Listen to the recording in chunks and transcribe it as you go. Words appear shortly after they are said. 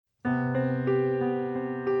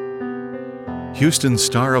Houston's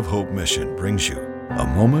Star of Hope mission brings you a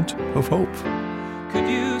moment of hope. Could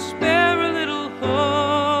you spare a little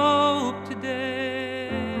hope today?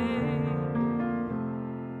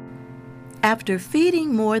 After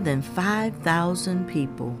feeding more than 5,000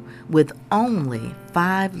 people with only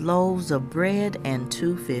 5 loaves of bread and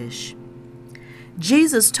 2 fish,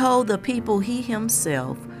 Jesus told the people he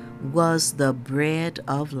himself was the bread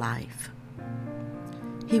of life.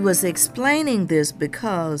 He was explaining this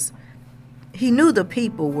because he knew the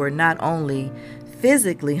people were not only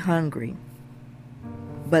physically hungry,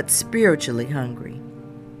 but spiritually hungry.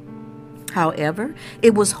 However,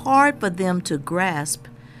 it was hard for them to grasp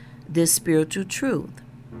this spiritual truth.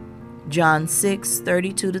 John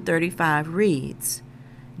 6:32-35 reads,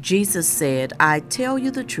 Jesus said, I tell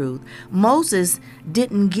you the truth, Moses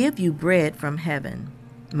didn't give you bread from heaven.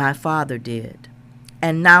 My Father did.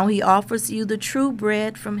 And now he offers you the true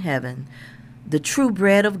bread from heaven. The true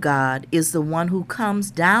bread of God is the one who comes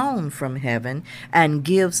down from heaven and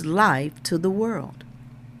gives life to the world.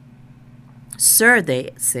 Sir,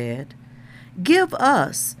 they said, give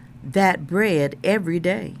us that bread every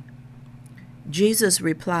day. Jesus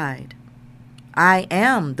replied, I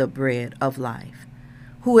am the bread of life.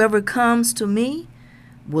 Whoever comes to me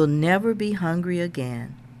will never be hungry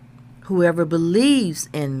again. Whoever believes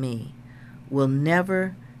in me will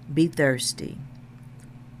never be thirsty.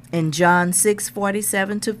 In John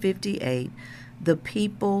 6:47-58, the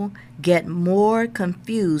people get more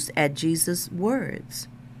confused at Jesus' words.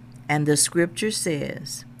 And the scripture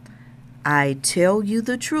says, I tell you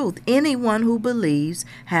the truth, anyone who believes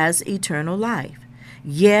has eternal life.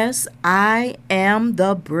 Yes, I am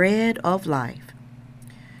the bread of life.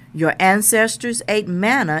 Your ancestors ate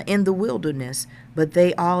manna in the wilderness, but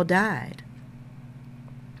they all died.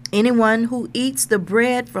 Anyone who eats the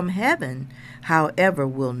bread from heaven, however,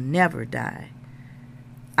 will never die.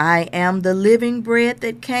 I am the living bread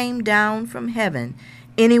that came down from heaven.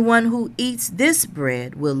 Anyone who eats this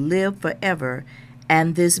bread will live forever,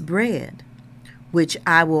 and this bread, which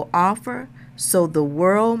I will offer so the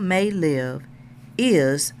world may live,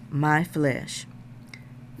 is my flesh.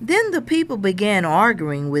 Then the people began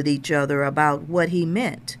arguing with each other about what he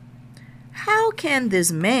meant. How can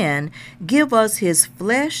this man give us his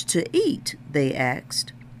flesh to eat? They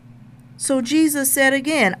asked. So Jesus said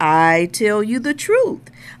again, I tell you the truth,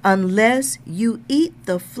 unless you eat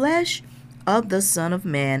the flesh of the Son of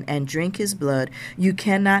Man and drink his blood, you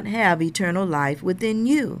cannot have eternal life within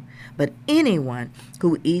you. But anyone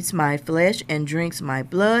who eats my flesh and drinks my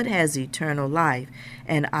blood has eternal life,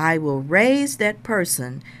 and I will raise that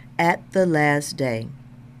person at the last day.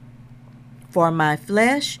 For my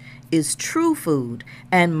flesh is true food,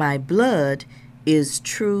 and my blood is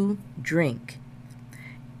true drink.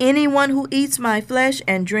 Anyone who eats my flesh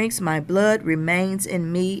and drinks my blood remains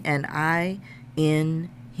in me, and I in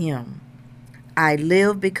him. I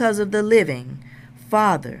live because of the living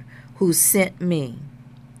Father who sent me.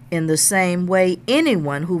 In the same way,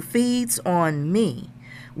 anyone who feeds on me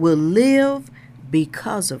will live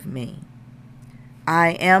because of me.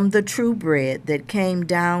 I am the true bread that came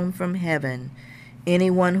down from heaven.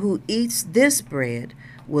 Anyone who eats this bread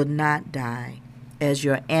will not die, as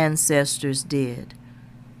your ancestors did,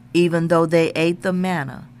 even though they ate the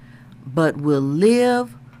manna, but will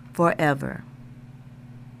live forever.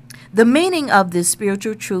 The meaning of this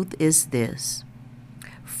spiritual truth is this.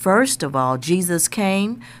 First of all, Jesus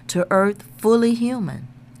came to earth fully human,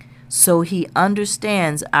 so he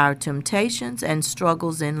understands our temptations and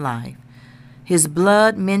struggles in life. His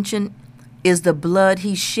blood mentioned is the blood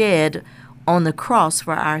he shed on the cross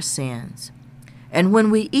for our sins. And when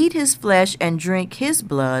we eat his flesh and drink his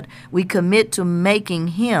blood, we commit to making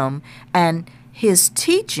him and his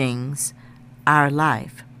teachings our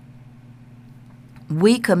life.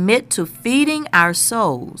 We commit to feeding our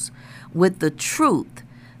souls with the truth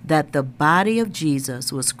that the body of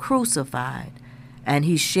Jesus was crucified and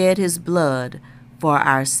he shed his blood for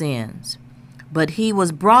our sins. But he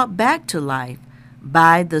was brought back to life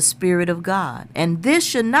by the Spirit of God. And this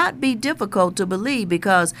should not be difficult to believe,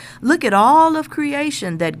 because look at all of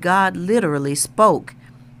creation that God literally spoke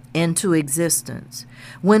into existence.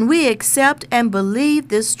 When we accept and believe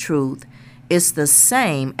this truth, it's the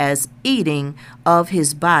same as eating of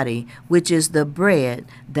his body, which is the bread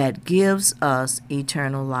that gives us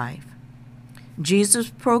eternal life. Jesus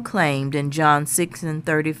proclaimed in John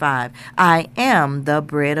 6:35, I am the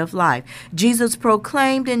bread of life. Jesus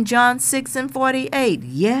proclaimed in John 6:48,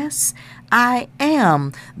 yes, I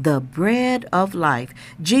am the bread of life.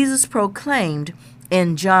 Jesus proclaimed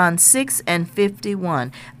in John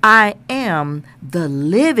 6:51. I am the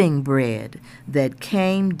living bread that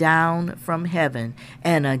came down from heaven.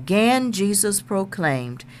 And again Jesus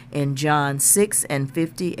proclaimed in John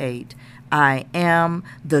 6:58, I am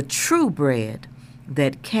the true bread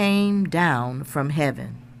that came down from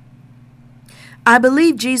heaven. I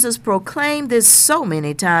believe Jesus proclaimed this so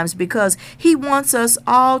many times because he wants us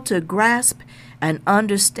all to grasp and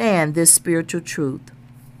understand this spiritual truth.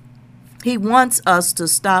 He wants us to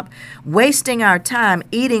stop wasting our time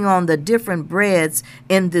eating on the different breads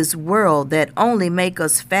in this world that only make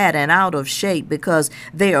us fat and out of shape because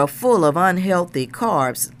they are full of unhealthy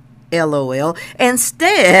carbs. LOL.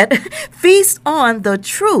 Instead, feast on the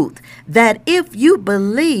truth that if you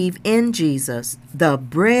believe in Jesus, the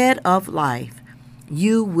bread of life,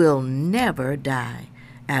 you will never die,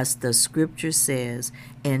 as the scripture says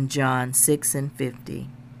in John 6:50.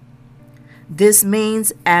 This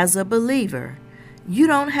means as a believer, you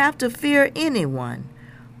don't have to fear anyone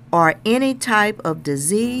or any type of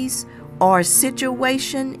disease or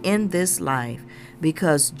situation in this life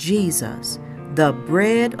because Jesus, the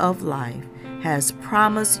bread of life, has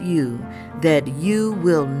promised you that you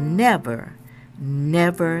will never,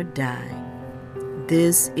 never die.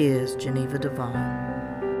 This is Geneva Devon.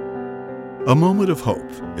 A Moment of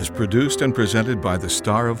Hope is produced and presented by the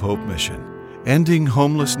Star of Hope Mission, ending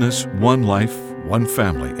homelessness one life, one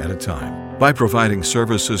family at a time, by providing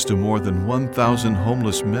services to more than 1,000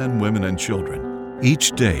 homeless men, women, and children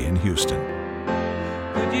each day in Houston.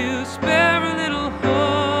 Could you spare a little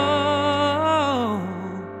hope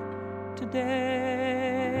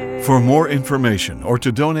today? For more information or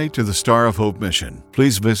to donate to the Star of Hope Mission,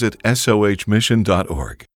 please visit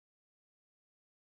sohmission.org.